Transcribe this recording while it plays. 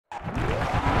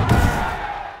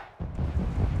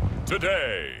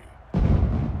today,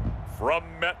 from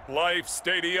MetLife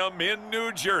Stadium in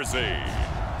New Jersey,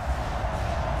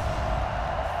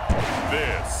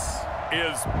 this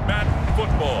is Madden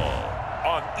Football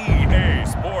on EA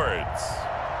Sports.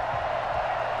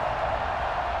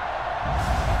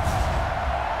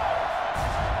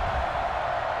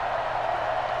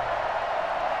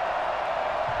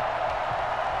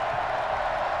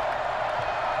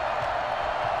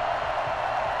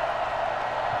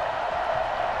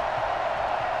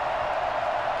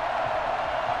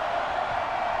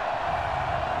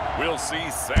 We'll see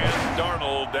Sam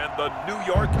Darnold and the New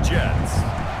York Jets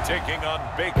taking on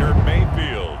Baker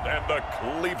Mayfield and the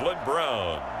Cleveland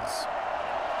Browns.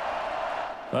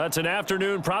 It's an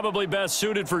afternoon probably best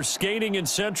suited for skating in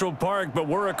Central Park, but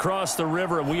we're across the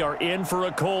river and we are in for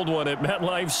a cold one at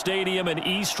MetLife Stadium in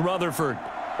East Rutherford.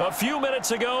 A few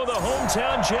minutes ago, the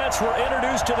hometown Jets were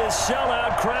introduced to this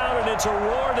sellout crowd, and it's a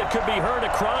roar that could be heard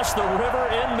across the river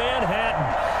in Manhattan.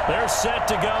 They're set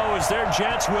to go as their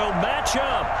Jets will match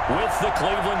up with the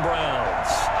Cleveland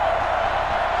Browns.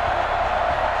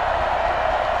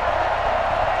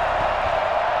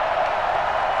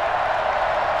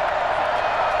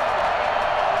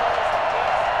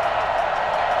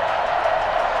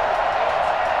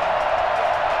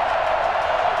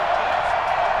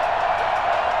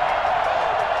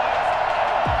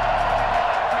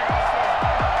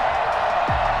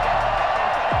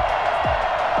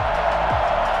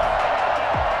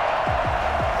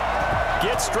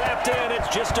 Strapped in, it's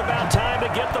just about time to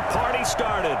get the party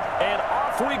started. And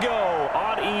off we go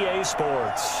on EA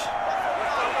Sports.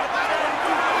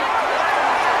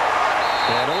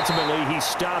 And ultimately, he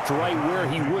stopped right where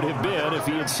he would have been if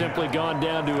he had simply gone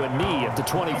down to a knee at the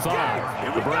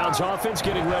 25. The Browns offense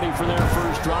getting ready for their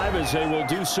first drive as they will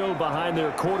do so behind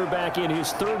their quarterback in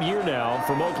his third year now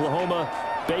from Oklahoma,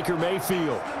 Baker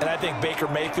Mayfield. And I think Baker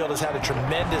Mayfield has had a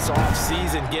tremendous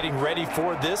offseason getting ready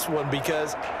for this one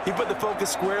because he put the focus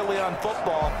squarely on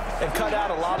football and cut out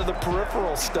a lot of the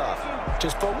peripheral stuff.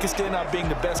 Just focused in on being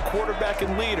the best quarterback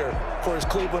and leader for his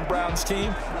Cleveland Browns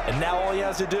team. And now all he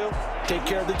has to do, take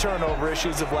care of the turnover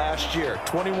issues of last year.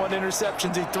 21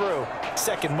 interceptions he threw,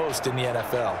 second most in the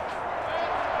NFL.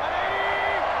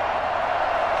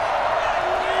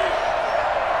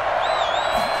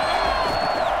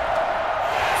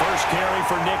 Carry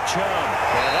for Nick Chubb.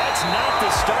 And that's not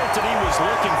the start that he was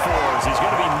looking for as he's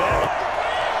going to be met.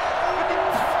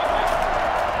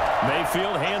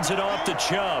 Mayfield hands it off to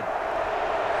Chubb.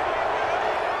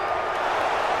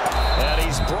 And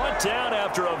he's brought down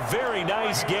after a very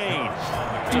nice gain.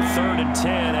 To 3rd and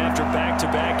 10 after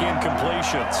back-to-back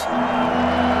incompletions.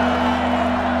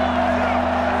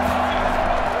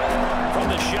 From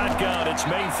the shotgun, it's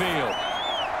Mayfield.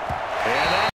 And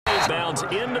that bounds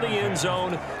into the end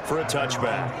zone for a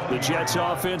touchback. The Jets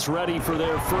offense ready for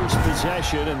their first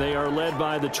possession, and they are led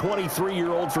by the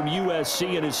 23-year-old from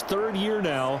USC in his third year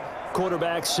now,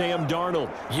 quarterback Sam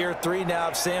Darnold. Year 3 now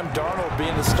of Sam Darnold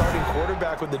being the starting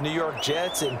quarterback with the New York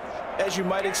Jets, and as you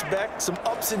might expect, some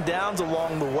ups and downs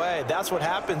along the way. That's what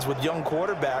happens with young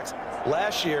quarterbacks.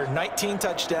 Last year, 19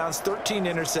 touchdowns, 13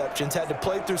 interceptions, had to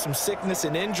play through some sickness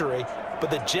and injury. But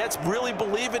the Jets really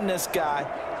believe in this guy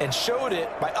and showed it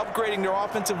by upgrading their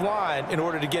offensive line in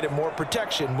order to get him more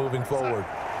protection moving forward.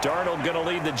 Darnold going to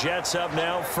lead the Jets up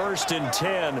now, 1st and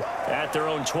 10 at their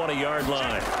own 20-yard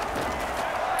line.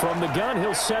 From the gun,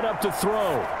 he'll set up to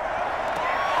throw.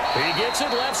 He gets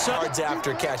it left side. Yards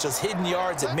after catch, those hidden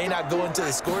yards that may not go into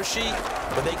the score sheet,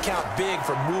 but they count big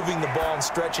for moving the ball and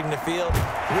stretching the field.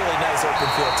 Really nice open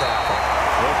field tackle.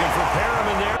 Looking for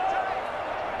Perriman there.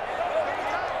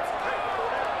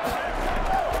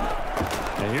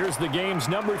 And here's the game's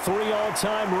number 3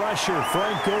 all-time rusher,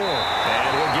 Frank Gore.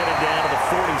 And we'll get it down to the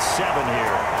 47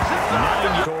 here.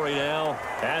 9 Corey now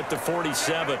at the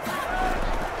 47.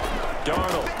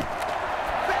 Darnold.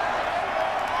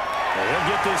 And he'll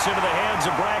get this into the hands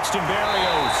of Braxton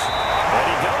Berrios. And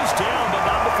he goes down, but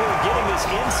not before getting this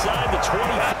inside the 20.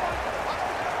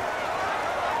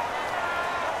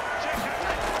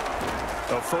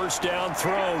 A first down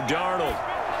throw, Darnold.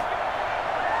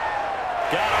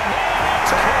 Got him there.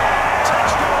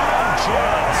 Touchdown,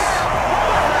 Jets.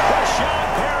 Rashad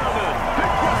Perriman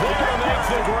there to make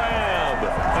the grab.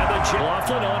 And the Jets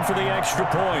Laughlin on for the extra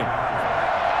point.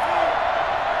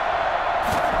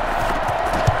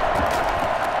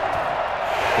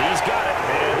 He's got it.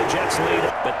 And the Jets lead.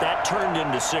 But that turned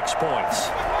into 6 points.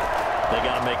 They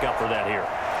got to make up for that here.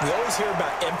 We always hear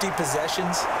about empty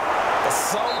possessions. But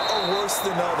some are worse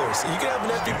than others. You can have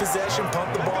an empty possession,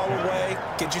 pump the ball away,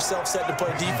 get yourself set to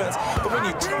play defense, but when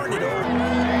you turn it over...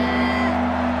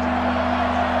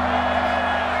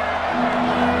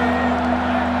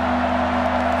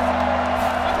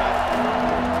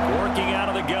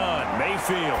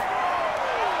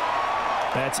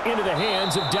 into the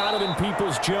hands of Donovan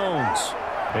Peoples-Jones.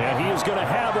 And he is going to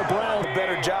have a Brown.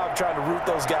 Better job trying to root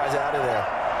those guys out of there.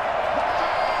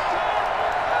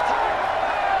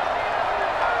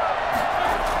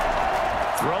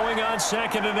 Throwing on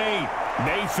 2nd and 8.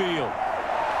 Mayfield.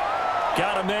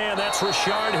 Got a man. That's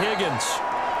Rashard Higgins.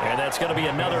 And that's going to be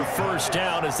another first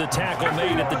down as the tackle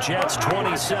made at the Jets'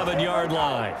 27-yard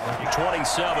line.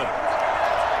 27.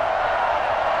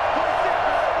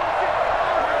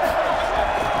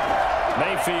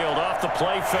 Mayfield off the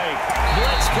play fake.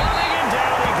 Blitz coming, and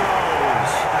down he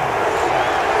goes.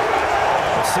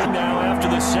 We'll see now after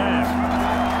the sack.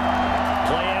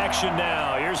 Play action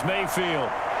now. Here's Mayfield.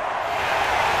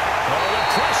 Oh, the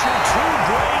pressure too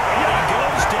great, and he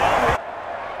goes down.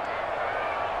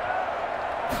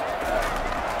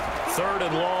 3rd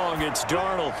and long, it's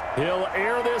Darnold. He'll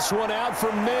air this one out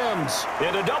for Mims.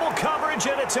 Into double coverage,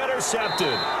 and it's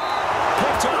intercepted.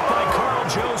 Picked up by Carl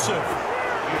Joseph.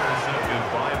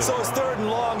 So it's 3rd and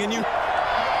long, and you...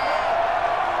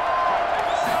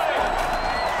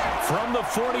 From the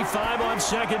 45 on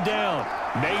 2nd down.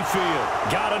 Mayfield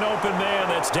got an open man.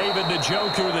 That's David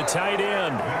Njoku, the tight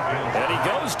end. And he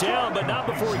goes down, but not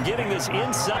before getting this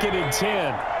inside. 2nd and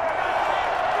 10.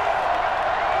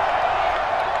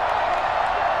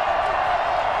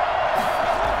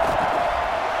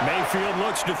 Mayfield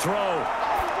looks to throw.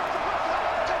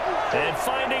 And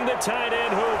finding the tight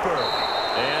end Hooper.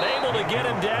 And able to get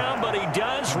him down, but he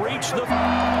does reach the...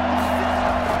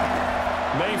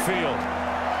 Mayfield.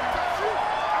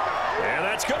 And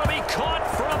that's going to be caught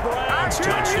for a Browns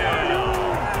touchdown.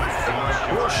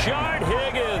 Rashard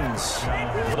Higgins.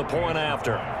 The point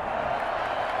after.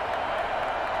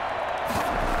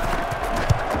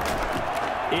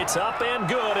 It's up and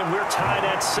good, and we're tied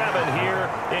at 7 here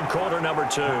in quarter number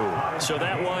 2. So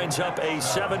that winds up a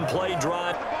 7-play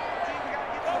drive.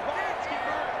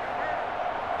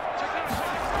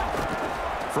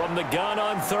 From the gun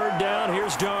on 3rd down,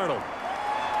 here's Darnold.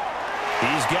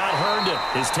 He's got Herndon,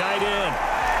 his tight end.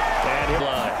 And he'll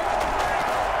line.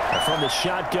 From the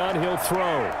shotgun, he'll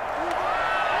throw.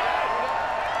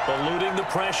 Eluding the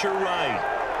pressure right.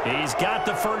 He's got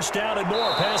the first down and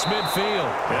more past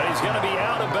midfield. And he's going to be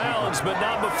out of bounds, but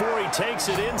not before he takes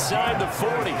it inside the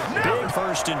 40. Big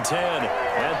 1st and 10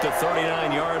 at the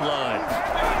 39-yard line.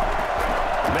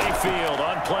 Mayfield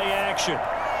on play action.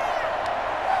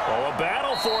 Oh, a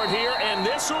battle for it here, and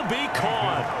this will be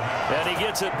caught. And he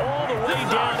gets it all the way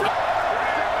down.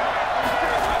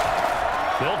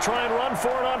 They'll try and run for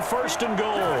it on 1st and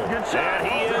goal. And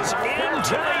he is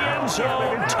into the end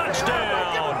zone.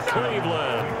 Touchdown,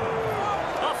 Cleveland.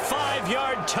 A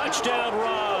 5-yard touchdown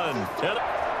run.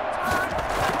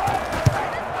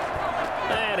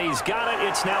 And he's got it.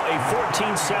 It's now a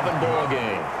 14-7 ball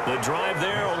game. The drive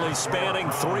there only spanning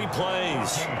 3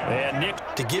 plays. And Nick...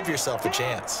 To give yourself a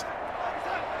chance.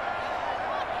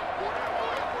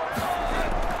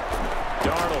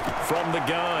 Darnold from the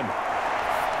gun.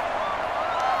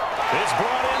 It's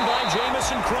brought in by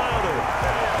Jamison Crowder.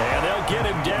 And they'll get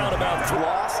him down about 3.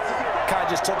 Loss. Kind of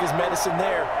just took his medicine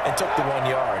there and took the 1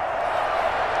 yard.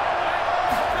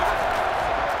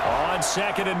 On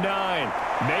 2nd and 9,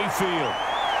 Mayfield.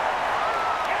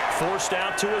 Forced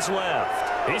out to his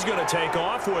left. He's going to take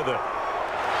off with it.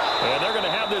 And they're going to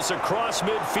have this across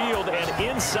midfield and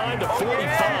inside the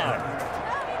 45.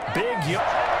 Big yard.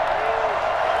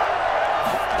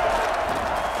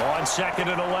 On 2nd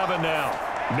and 11 now.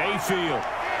 Mayfield.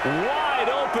 Wide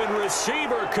open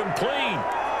receiver complete.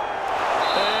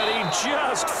 And he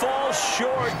just falls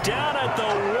short down at the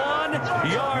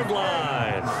 1-yard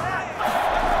line.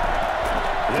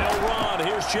 They'll run.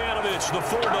 Here's Janovich, the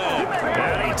fullback.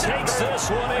 And he takes this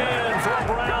one in for a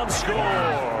Brown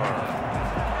score.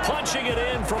 Punching it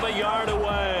in from a yard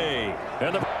away.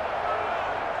 And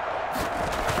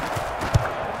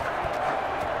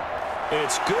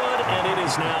it's good, and it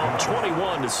is now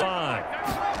 21-5.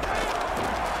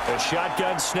 A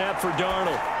shotgun snap for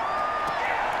Darnold.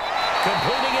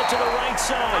 Completing it to the right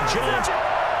side. Jones.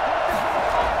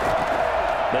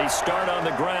 They start on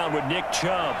the ground with Nick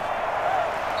Chubb.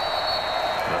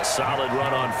 A solid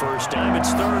run on 1st down.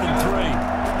 It's 3rd and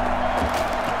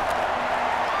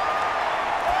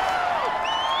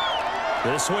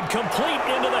 3. This one complete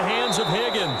into the hands of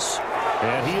Higgins.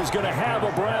 And he is going to have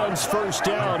a Browns 1st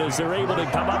down as they're able to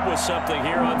come up with something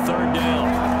here on 3rd down.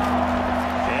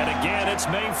 And again, it's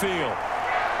Mayfield.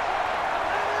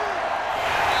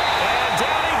 And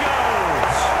down he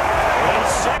goes.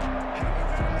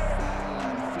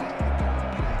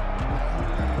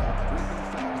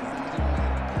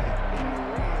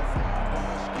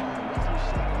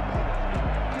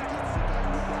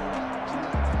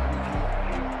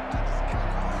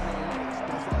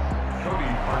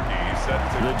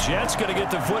 Jets going to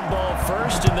get the football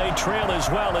first, and they trail as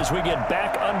well as we get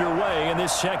back underway in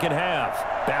this second half.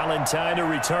 Ballantyne to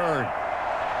return.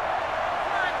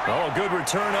 Oh, a good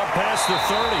return up past the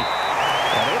 30.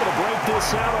 And able to break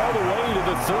this out all the way to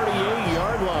the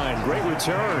 38-yard line. Great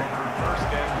return. First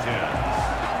and 10.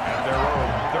 At their own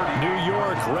 30. New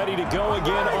York ready to go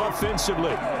again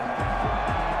offensively.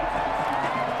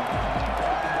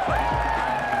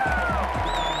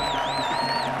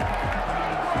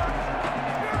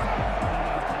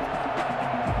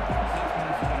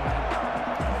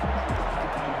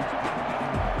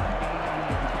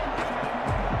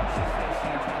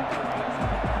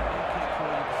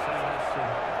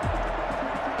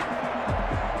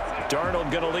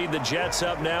 Darnold going to lead the Jets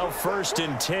up now, 1st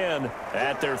and 10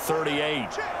 at their 38.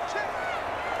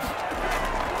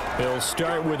 He'll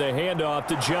start with a handoff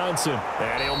to Johnson.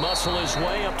 And he'll muscle his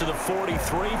way up to the 43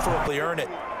 for They earn it.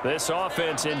 this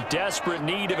offense in desperate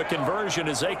need of a conversion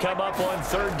as they come up on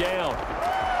 3rd down.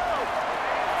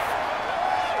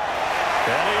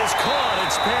 That is caught.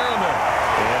 It's Perriman.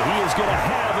 And he is going to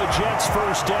have a Jets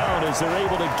 1st down as they're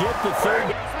able to get the 3rd.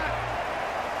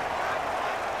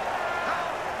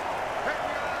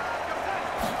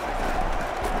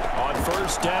 On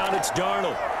 1st down, it's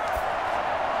Darnold.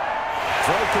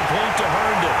 Throw complete to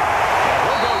Herndon. And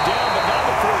he'll go down, but not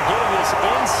before getting this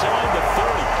inside the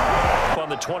 30. On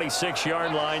the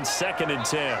 26-yard line, 2nd and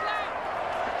 10.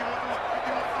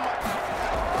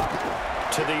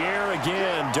 To the air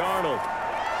again, Darnold.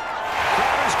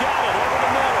 Crowder's got it over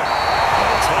the middle.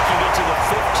 And taking it to the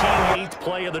 15th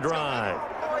play of the drive.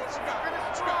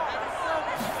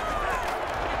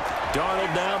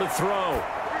 Darnold now to throw.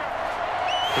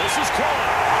 This is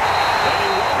caught. And he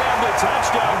won't have the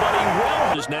touchdown, but he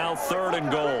will. Is now 3rd and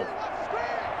goal.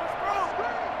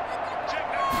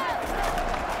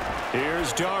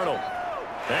 Here's Darnold.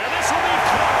 And this will be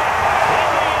caught in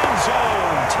the end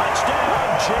zone.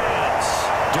 Touchdown, Jets.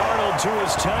 Darnold to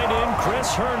his tight end,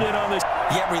 Chris Herndon on this.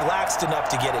 Yet relaxed enough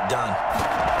to get it done.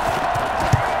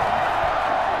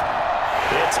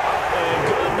 It's up and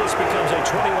good. This becomes a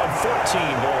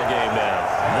 21-14 ball game now.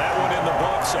 That one in the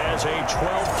books as a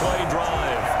 12-play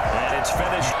drive. And it's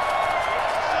finished.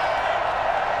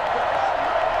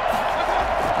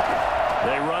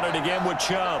 They run it again with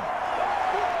Chubb.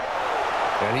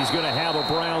 And he's going to have a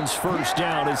Browns 1st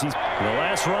down as he's. The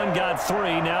last run got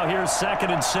 3. Now here's 2nd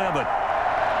and 7.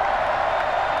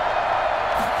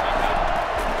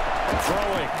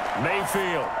 Throwing.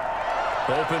 Mayfield.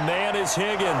 Open man is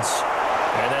Higgins.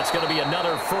 And that's going to be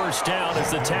another 1st down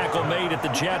as the tackle made at the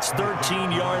Jets'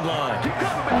 13-yard line.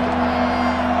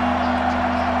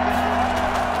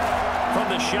 From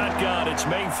the shotgun, it's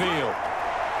Mayfield.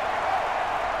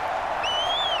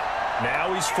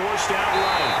 Now he's forced out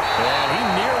right. And he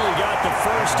nearly got the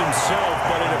 1st himself,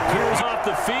 but it appears off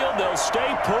the field. They'll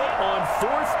stay put on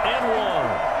 4th and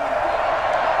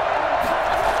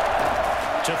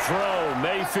 1. To throw,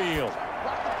 Mayfield.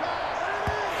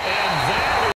 And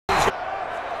that is...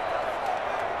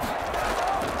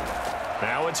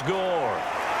 Now it's Gore.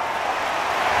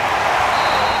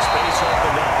 And space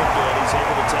opened up a bit. He's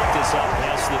able to take this up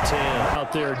past the 10.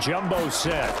 Out there, jumbo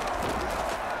set.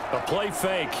 A play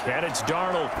fake, and it's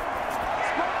Darnold.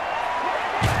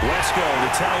 Wesco,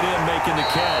 the tight end, making the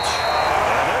catch.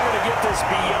 And they're going to get this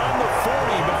beyond the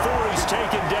 40 before he's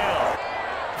taken down.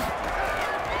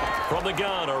 From the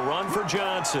gun, a run for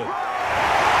Johnson.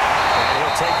 And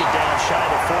he'll take it down shy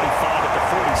of the 45 at the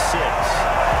 46.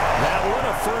 That one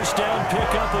a 1st down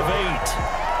pickup of 8.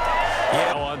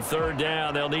 Yeah, on 3rd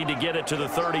down, they'll need to get it to the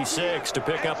 36 to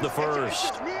pick up the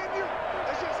 1st.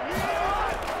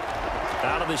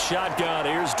 Out of the shotgun,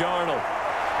 here's Darnold.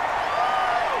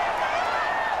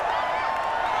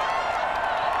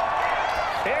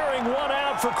 Airing one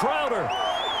out for Crowder.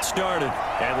 Started.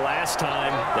 And last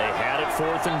time, they had it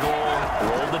 4th and goal.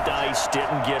 Rolled the dice,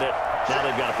 didn't get it. Now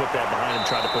they've got to put that behind and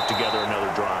try to put together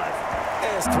another drive.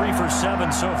 3 for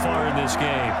 7 so far in this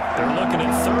game. They're looking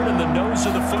at 3rd in the nose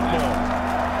of the football.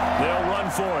 They'll run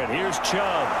for it. Here's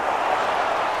Chubb.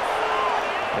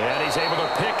 And he's able to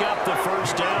pick up the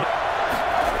 1st down.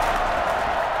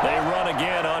 They run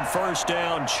again on 1st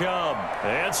down, Chubb.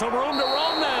 And some room to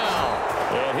roam now.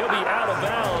 And he'll be out of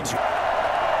bounds.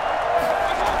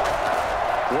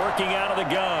 Working out of the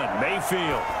gun,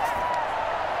 Mayfield.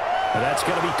 And that's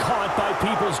going to be caught by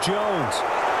Peoples-Jones.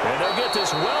 And they'll get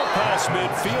this well past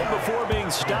midfield before being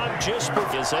stopped just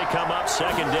as they come up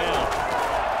 2nd down.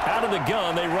 Out of the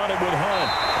gun, they run it with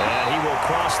Hunt. And he will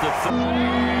cross the...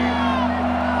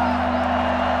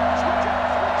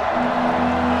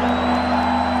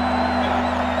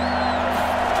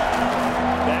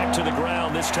 To the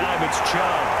ground. This time it's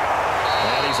Chubb.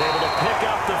 And he's able to pick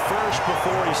up the first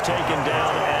before he's taken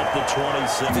down at the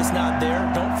 26. If it's not there,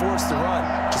 don't force the run.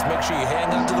 Just make sure you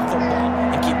hang on to the football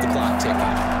and keep the clock ticking.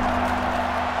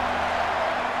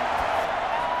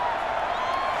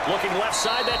 Looking left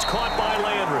side, that's caught by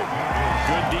Landry.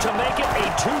 Good D to make it a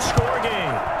two-score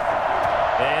game.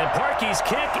 And Parkey's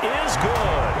kick is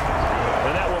good.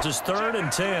 And that was his 3rd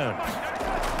and 10.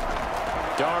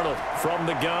 Darnold from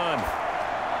the gun.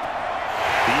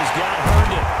 He's got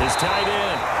Herndon, his tight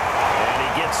end. And he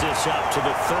gets this up to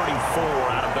the 34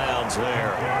 out of bounds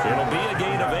there. It'll be a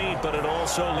gain of 8, but it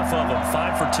also left of him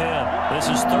 5 for 10. This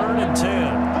is 3rd and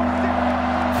 10.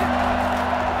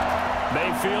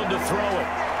 Mayfield to throw it.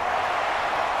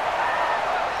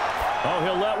 Oh,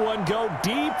 he'll let one go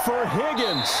deep for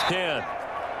Higgins. 10.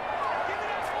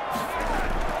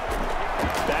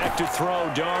 Back to throw,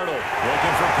 Darnold.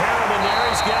 Looking for Perriman there.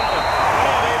 He's got him.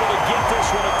 And able to get this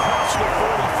one across the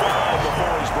 45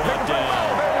 before he's brought down.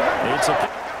 It's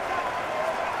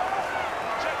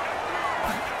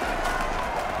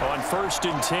on 1st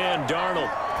and 10, Darnold.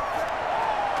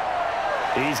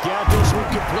 He's got this one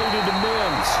completed to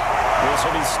Mims. This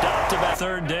will be stopped about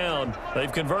 3rd down.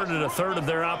 They've converted a 1/3 of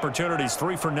their opportunities,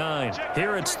 3 for 9.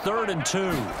 Here it's 3rd and 2.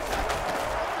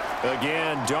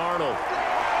 Again, Darnold.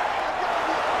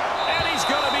 And he's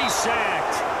going to be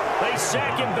sacked. They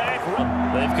sack him back.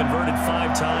 They've converted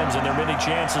 5 times in their many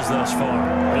chances thus far.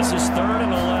 This is 3rd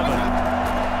and 11.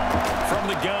 From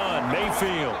the gun,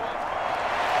 Mayfield.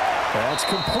 That's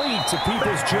complete to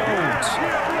Peoples-Jones.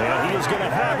 And he is going to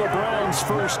have a Browns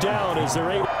 1st down as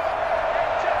they're able.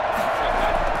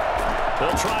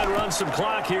 They'll try and run some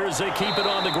clock here as they keep it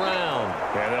on the ground.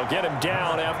 And they'll get him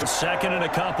down after 2nd and a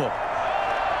couple.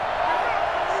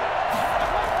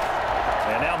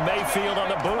 And now Mayfield on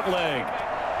the bootleg.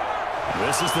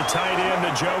 This is the tight end,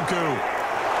 Njoku.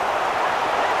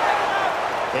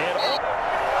 And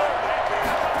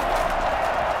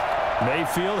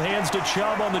Mayfield hands to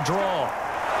Chubb on the draw.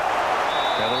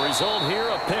 And the result here,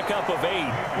 a pickup of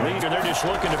 8. They're just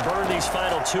looking to burn these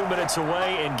final 2 minutes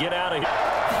away and get out of here.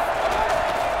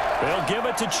 They'll give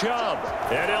it to Chubb.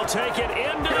 And he'll take it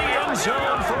into the end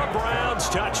zone for a Browns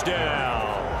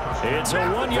touchdown. It's a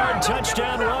 1-yard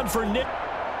touchdown run for Nick.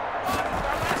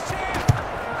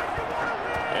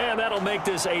 And that'll make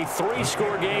this a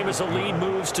 3-score game as the lead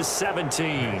moves to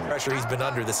 17. Pressure he's been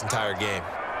under this entire game.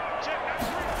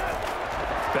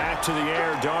 Back to the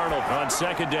air, Darnold on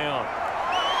 2nd down.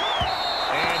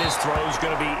 And his throw's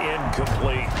going to be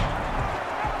incomplete.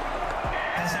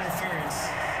 Pass interference.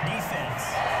 Defense.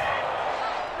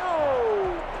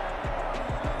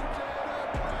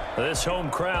 This home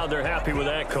crowd, they're happy with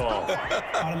that call.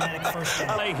 Automatic 1st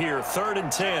down. Play here, 3rd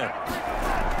and 10.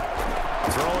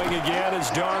 Throwing again is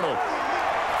Darnold.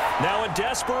 Now a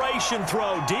desperation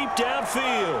throw deep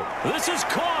downfield. This is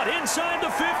caught inside the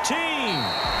 15.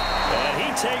 And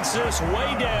he takes this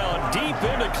way down deep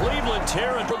into Cleveland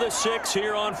territory for the 6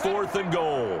 here on 4th and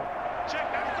goal.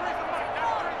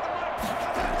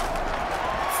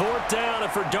 4th down,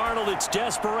 and for Darnold, it's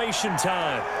desperation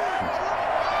time.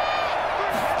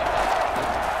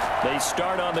 They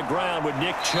start on the ground with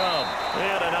Nick Chubb.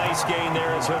 And a nice gain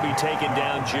there as he'll be taken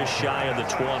down just shy of the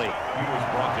 20. He was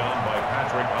brought down by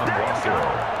Patrick Onwuasor.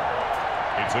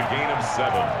 It's a gain of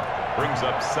 7. Brings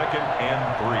up 2nd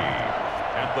and 3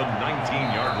 at the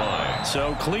 19-yard line.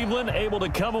 So Cleveland able to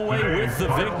come away with the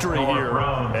victory here.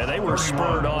 And they were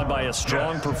spurred on by a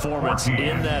strong performance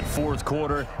in that 4th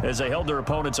quarter as they held their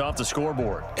opponents off the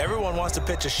scoreboard. Everyone wants to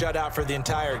pitch a shutout for the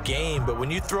entire game, but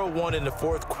when you throw one in the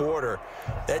 4th quarter,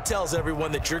 that tells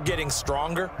everyone that you're getting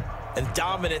stronger and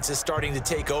dominance is starting to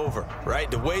take over, right?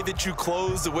 The way that you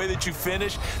close, the way that you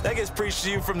finish, that gets preached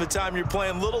to you from the time you're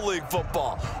playing Little League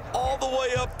football all the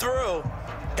way up through.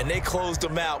 And they closed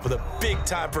them out with a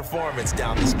big-time performance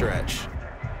down the stretch.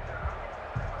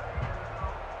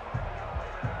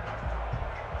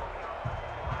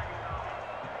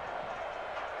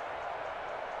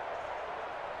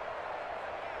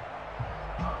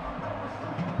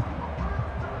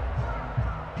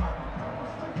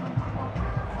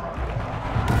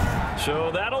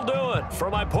 So that'll do it for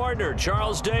my partner,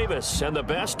 Charles Davis, and the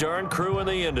best darn crew in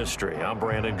the industry. I'm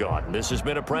Brandon Gaudin. This has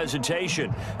been a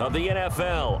presentation of the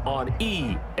NFL on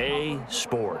EA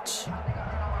Sports.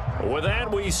 With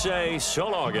that, we say so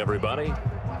long, everybody.